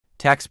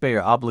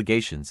Taxpayer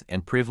obligations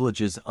and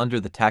privileges under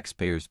the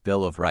Taxpayer's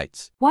Bill of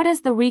Rights. What is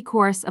the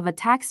recourse of a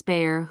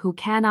taxpayer who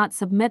cannot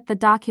submit the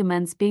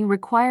documents being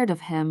required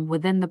of him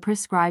within the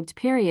prescribed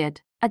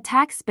period? A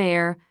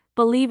taxpayer,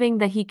 believing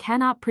that he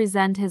cannot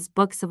present his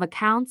books of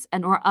accounts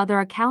and/or other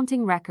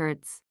accounting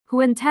records,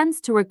 who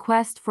intends to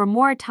request for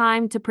more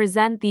time to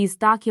present these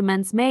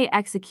documents, may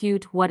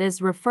execute what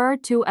is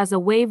referred to as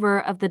a waiver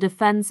of the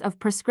defense of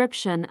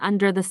prescription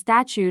under the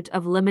Statute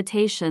of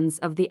Limitations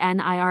of the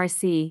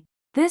NIRC.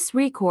 This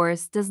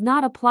recourse does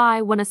not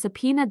apply when a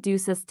subpoena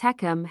ducis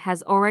tecum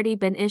has already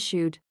been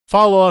issued.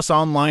 Follow us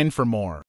online for more.